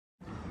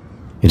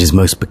It is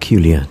most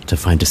peculiar to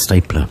find a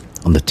stapler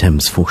on the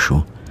Thames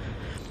Foreshore.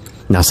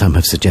 Now some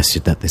have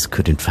suggested that this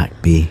could in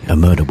fact be a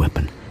murder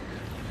weapon.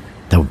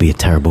 That would be a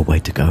terrible way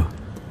to go.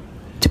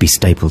 To be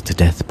stapled to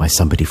death by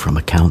somebody from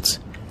accounts.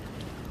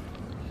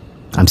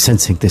 I'm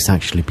sensing this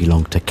actually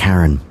belonged to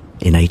Karen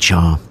in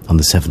HR on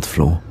the 7th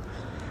floor.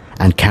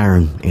 And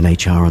Karen in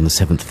HR on the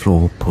 7th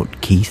floor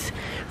put Keith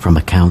from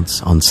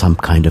accounts on some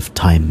kind of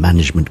time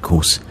management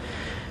course.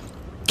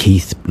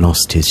 Keith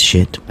lost his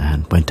shit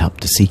and went up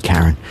to see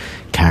Karen.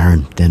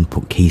 Karen then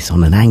put Keith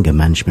on an anger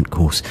management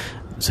course,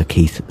 so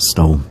Keith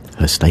stole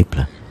her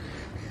stapler.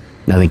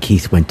 Now then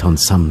Keith went on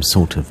some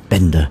sort of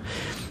bender,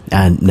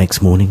 and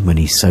next morning when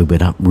he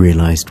sobered up,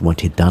 realised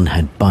what he'd done,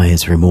 had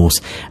buyer's remorse,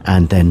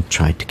 and then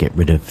tried to get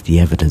rid of the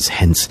evidence,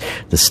 hence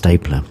the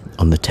stapler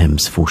on the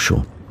Thames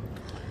Foreshore.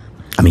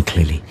 I mean,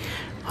 clearly,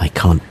 I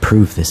can't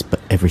prove this,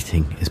 but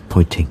everything is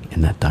pointing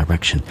in that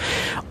direction.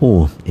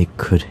 Or it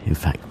could, in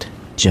fact,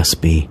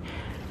 just be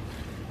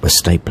a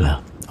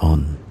stapler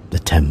on the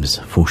Thames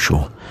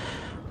Foreshore.